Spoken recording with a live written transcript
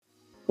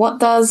What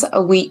does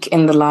a week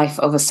in the life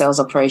of a sales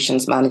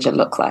operations manager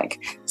look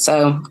like?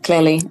 So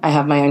clearly I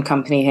have my own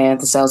company here,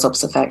 the Sales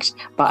Ops Effect,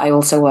 but I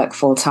also work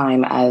full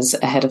time as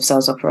a head of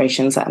sales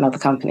operations at another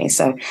company.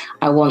 So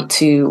I want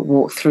to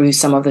walk through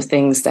some of the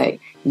things that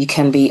you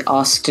can be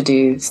asked to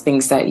do,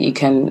 things that you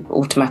can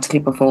automatically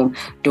perform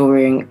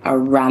during a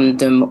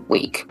random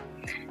week.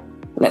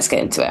 Let's get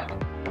into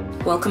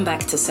it. Welcome back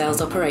to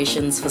Sales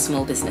Operations for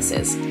Small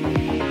Businesses.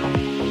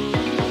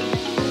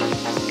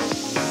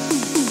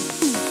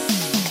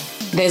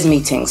 There's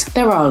meetings.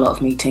 There are a lot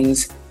of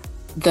meetings.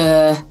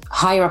 The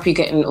higher up you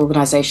get in an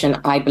organization,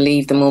 I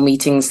believe the more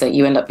meetings that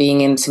you end up being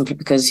in, simply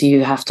because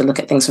you have to look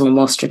at things from a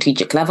more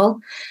strategic level.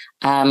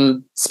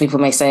 Some people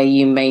may say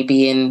you may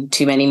be in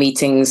too many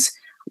meetings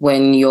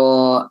when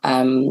you're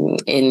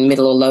in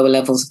middle or lower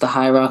levels of the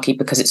hierarchy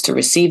because it's to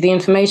receive the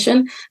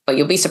information, but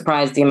you'll be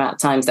surprised the amount of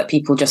times that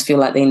people just feel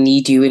like they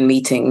need you in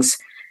meetings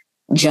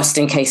just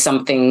in case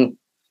something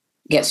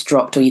gets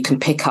dropped or you can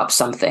pick up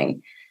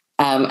something.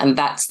 And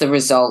that's the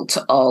result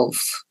of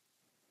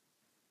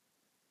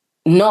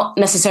not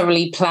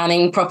necessarily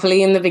planning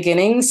properly in the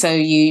beginning. So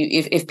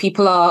if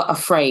people are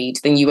afraid,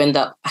 then you end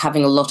up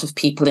having a lot of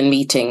people in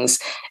meetings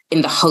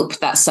in the hope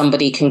that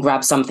somebody can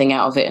grab something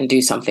out of it and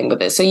do something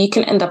with it. So you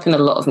can end up in a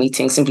lot of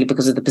meetings simply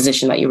because of the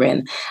position that you're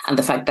in and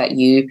the fact that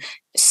you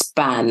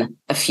span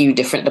a few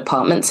different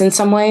departments in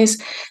some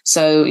ways.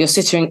 So you're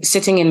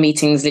sitting in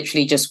meetings,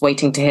 literally just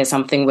waiting to hear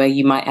something where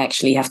you might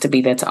actually have to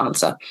be there to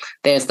answer.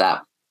 There's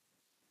that.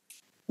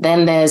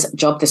 Then there's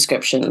job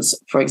descriptions.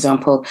 For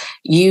example,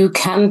 you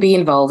can be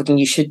involved and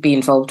you should be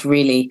involved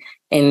really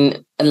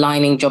in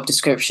aligning job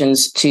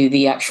descriptions to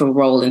the actual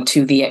role and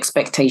to the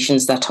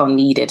expectations that are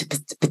needed,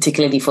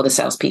 particularly for the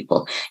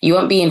salespeople. You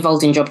won't be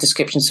involved in job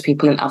descriptions for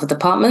people in other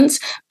departments,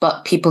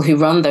 but people who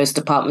run those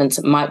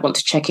departments might want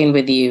to check in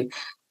with you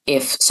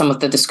if some of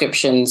the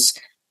descriptions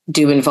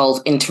do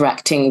involve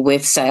interacting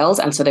with sales.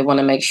 And so they want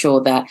to make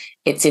sure that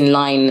it's in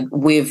line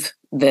with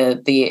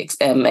the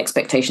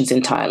expectations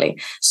entirely.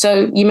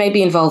 So you may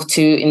be involved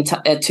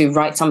to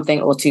write something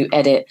or to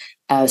edit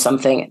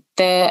something.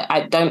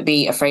 Don't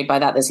be afraid by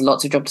that. There's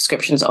lots of job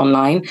descriptions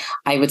online.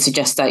 I would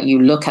suggest that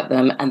you look at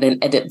them and then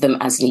edit them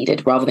as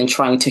needed rather than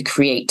trying to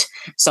create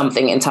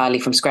something entirely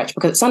from scratch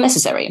because it's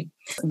unnecessary.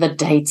 The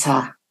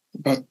data.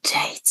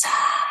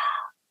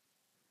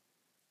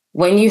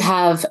 When you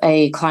have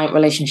a client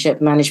relationship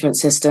management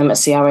system, a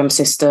CRM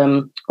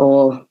system,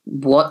 or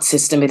what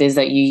system it is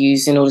that you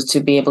use in order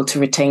to be able to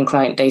retain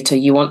client data,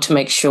 you want to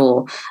make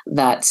sure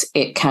that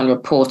it can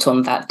report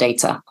on that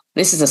data.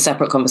 This is a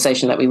separate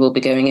conversation that we will be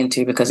going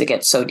into because it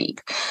gets so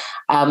deep.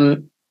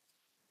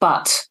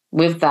 But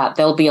with that,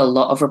 there'll be a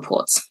lot of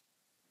reports.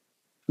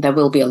 There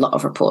will be a lot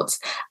of reports.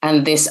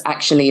 And this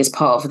actually is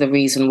part of the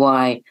reason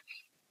why,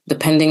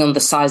 depending on the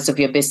size of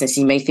your business,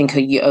 you may think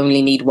you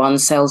only need one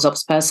sales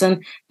ops person.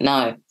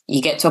 No,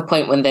 you get to a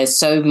point when there's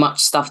so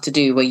much stuff to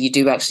do where you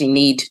do actually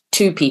need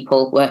two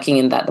people working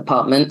in that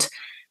department,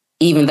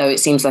 even though it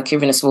seems like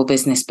you're in a small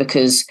business,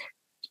 because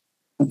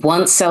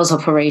once sales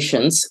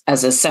operations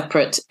as a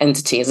separate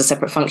entity, as a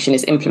separate function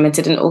is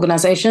implemented in an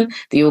organization,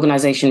 the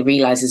organization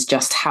realizes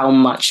just how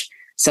much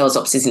sales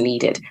ops is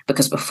needed.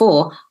 Because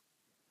before,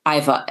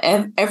 either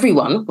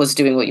everyone was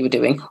doing what you were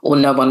doing or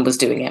no one was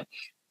doing it.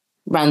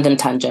 Random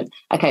tangent.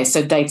 Okay,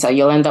 so data,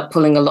 you'll end up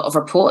pulling a lot of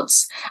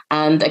reports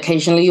and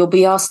occasionally you'll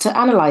be asked to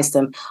analyze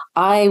them.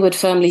 I would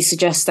firmly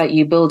suggest that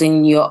you build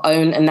in your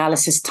own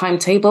analysis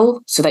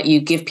timetable so that you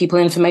give people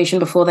information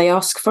before they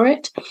ask for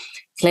it.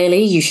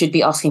 Clearly, you should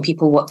be asking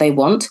people what they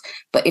want,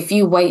 but if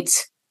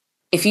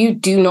you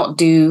do not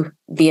do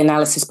the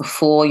analysis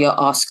before you're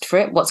asked for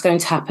it, what's going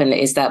to happen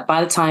is that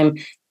by the time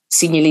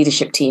senior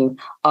leadership team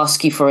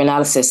ask you for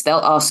analysis, they'll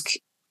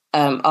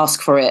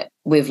ask for it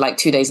with like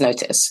 2 days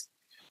notice.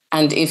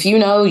 And if you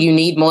know you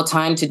need more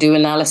time to do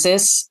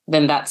analysis,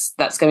 then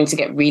that's going to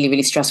get really,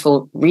 really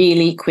stressful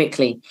really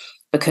quickly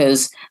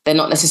because they're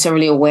not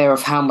necessarily aware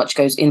of how much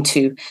goes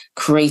into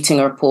creating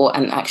a report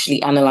and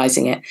actually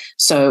analyzing it.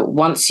 So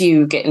once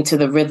you get into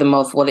the rhythm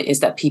of what it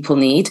is that people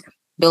need,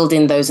 build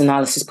in those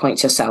analysis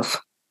points yourself.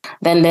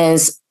 Then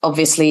there's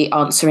obviously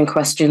answering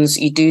questions.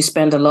 You do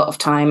spend a lot of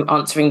time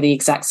answering the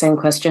exact same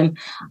question.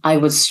 I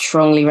would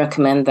strongly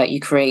recommend that you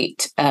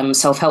create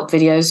self-help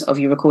videos of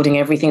you recording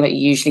everything that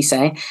you usually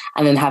say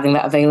and then having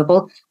that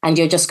available. And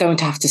you're just going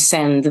to have to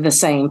send the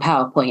same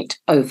PowerPoint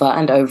over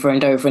and over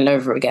and over and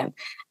over again.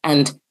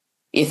 And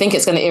you think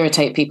it's going to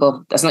irritate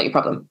people. That's not your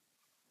problem.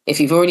 If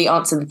you've already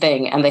answered the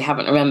thing and they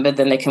haven't remembered,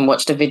 then they can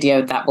watch the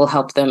video. That will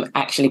help them.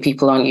 Actually,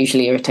 people aren't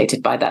usually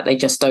irritated by that. They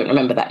just don't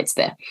remember that it's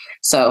there.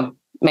 So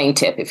main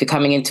tip, if you're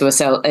coming into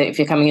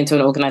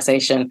an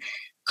organization,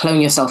 clone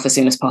yourself as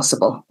soon as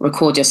possible.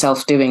 Record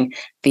yourself doing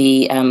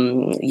the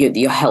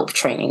your help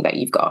training that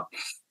you've got.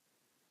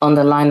 On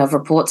the line of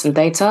reports and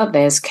data,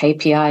 there's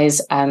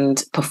KPIs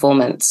and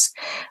performance.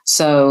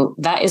 So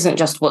that isn't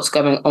just what's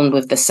going on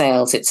with the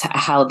sales, it's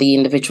how the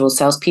individual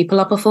salespeople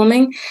are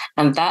performing.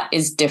 And that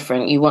is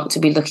different. You want to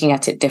be looking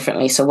at it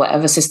differently. So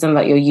whatever system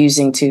that you're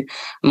using to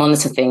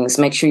monitor things,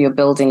 make sure you're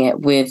building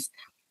it with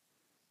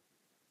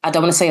I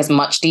don't want to say as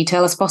much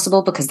detail as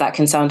possible because that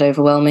can sound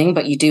overwhelming,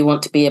 but you do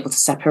want to be able to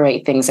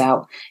separate things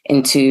out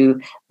into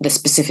the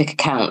specific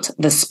account,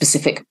 the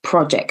specific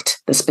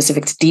project, the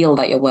specific deal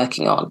that you're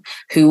working on,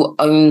 who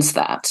owns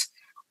that,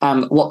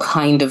 what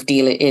kind of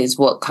deal it is,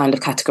 what kind of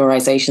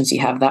categorizations you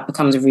have. That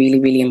becomes really,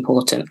 really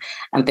important,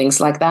 and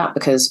things like that,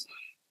 because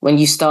when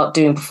you start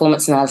doing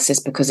performance analysis,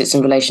 because it's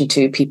in relation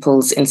to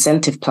people's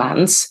incentive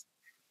plans,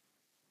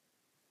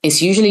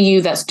 it's usually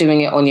you that's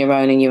doing it on your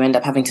own, and you end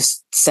up having to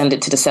send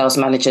it to the sales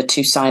manager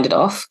to sign it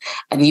off.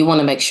 And you want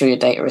to make sure your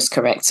data is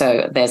correct.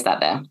 So there's that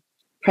there.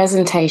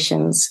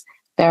 Presentations.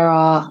 There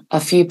are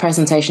a few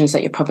presentations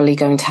that you're probably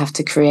going to have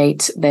to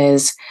create.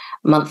 There's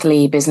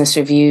monthly business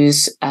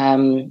reviews.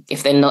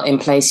 If they're not in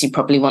place, you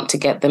probably want to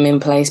get them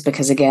in place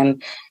because,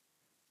 again,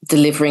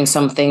 delivering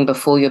something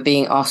before you're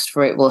being asked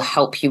for it will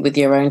help you with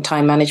your own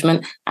time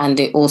management. And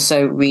it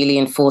also really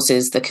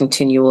enforces the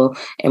continual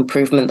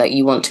improvement that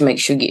you want to make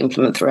sure you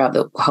implement throughout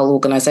the whole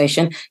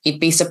organization. You'd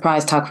be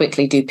surprised how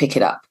quickly do pick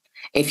it up.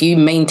 If you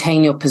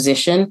maintain your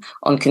position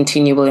on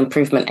continual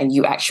improvement and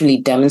you actually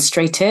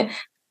demonstrate it,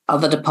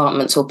 other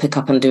departments will pick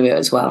up and do it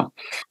as well.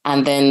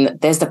 And then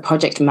there's the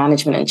project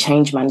management and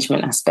change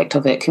management aspect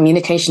of it.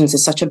 Communications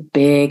is such a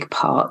big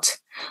part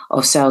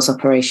of sales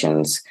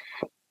operations.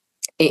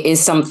 It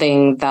is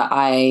something that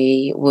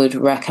I would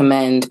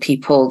recommend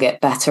people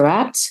get better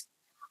at.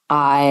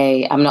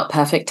 I am not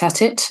perfect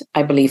at it.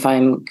 I believe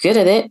I'm good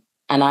at it,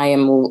 and I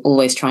am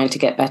always trying to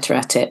get better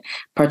at it.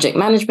 Project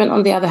management,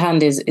 on the other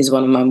hand, is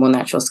one of my more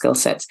natural skill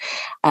sets.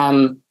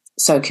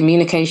 So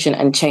communication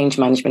and change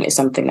management is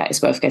something that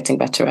is worth getting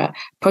better at.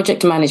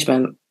 Project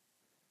management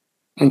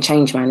and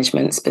change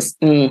management.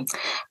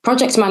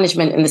 Project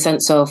management in the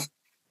sense of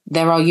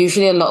there are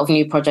usually a lot of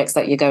new projects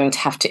that you're going to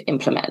have to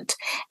implement.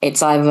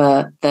 It's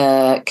either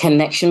the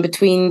connection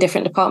between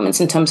different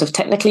departments in terms of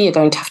technically you're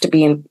going to have to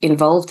be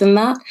involved in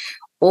that,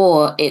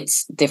 or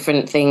it's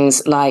different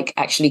things like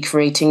actually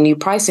creating new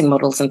pricing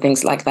models and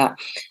things like that.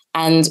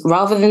 And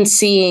rather than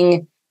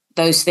seeing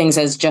those things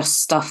as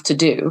just stuff to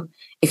do,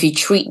 if you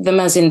treat them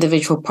as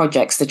individual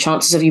projects, the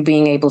chances of you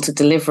being able to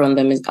deliver on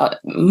them is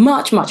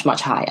much, much,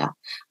 much higher,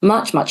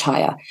 much, much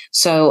higher.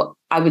 So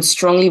I would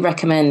strongly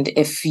recommend,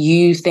 if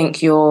you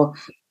think your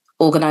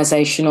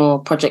organizational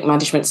project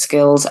management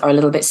skills are a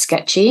little bit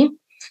sketchy,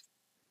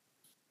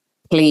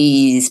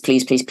 please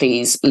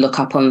look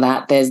up on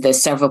that.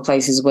 There's several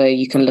places where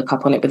you can look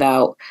up on it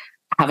without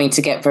having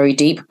to get very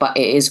deep, but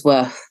it is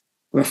worth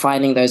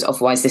refining those.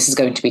 Otherwise, this is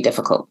going to be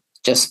difficult.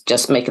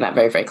 Just making that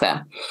very, very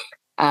clear.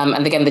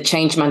 And again, the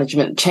change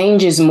management,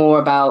 change is more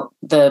about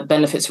the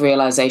benefits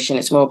realization.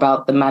 It's more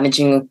about the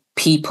managing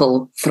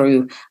people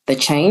through the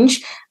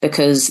change,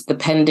 because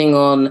depending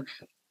on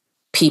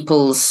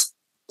people's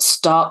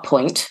start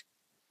point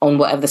on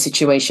whatever the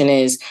situation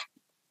is,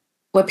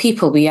 where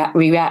people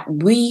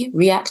we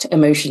react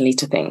emotionally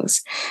to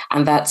things,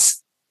 and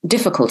that's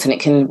difficult and it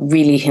can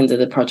really hinder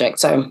the project.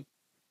 So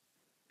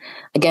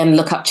again,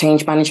 look up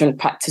change management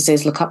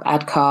practices, look up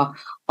ADKAR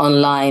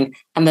online,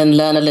 and then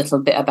learn a little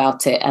bit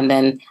about it. And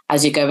then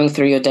as you're going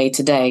through your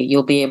day-to-day,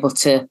 you'll be able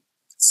to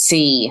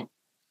see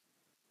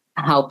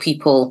how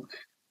people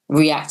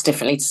react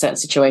differently to certain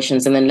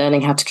situations, and then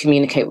learning how to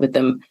communicate with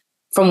them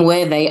from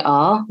where they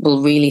are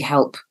will really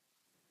help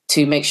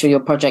to make sure your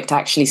project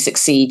actually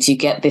succeeds. You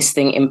get this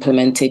thing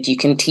implemented, you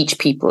can teach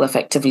people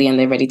effectively, and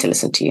they're ready to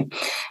listen to you.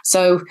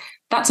 So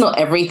that's not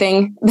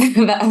everything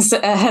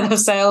that a head of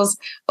sales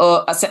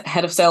or a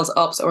head of sales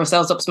ops or a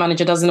sales ops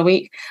manager does in a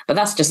week, but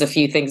that's just a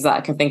few things that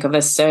I can think of.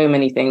 There's so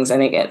many things,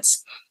 and it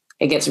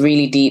gets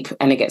really deep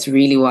and it gets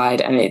really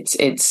wide, and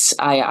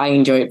I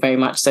enjoy it very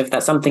much. So if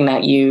that's something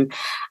that you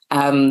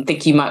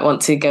think you might want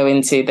to go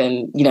into,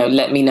 then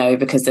let me know,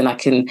 because then I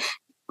can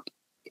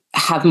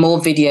have more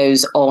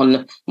videos,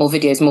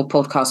 more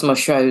podcasts, more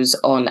shows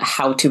on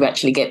how to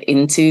actually get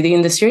into the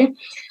industry,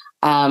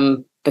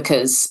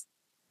 because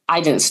I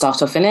didn't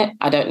start off in it.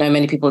 I don't know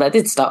many people that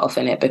did start off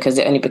in it, because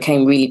it only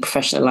became really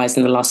professionalized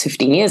in the last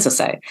 15 years or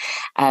so.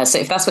 So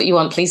if that's what you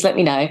want, please let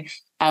me know.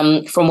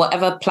 From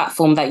whatever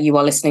platform that you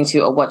are listening to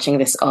or watching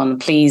this on,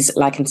 please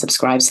like and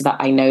subscribe so that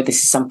I know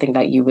this is something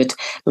that you would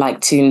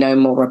like to know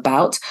more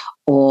about,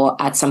 or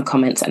add some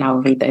comments and I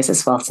will read those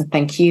as well. So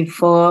thank you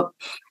for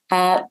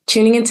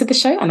tuning into the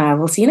show, and I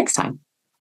will see you next time.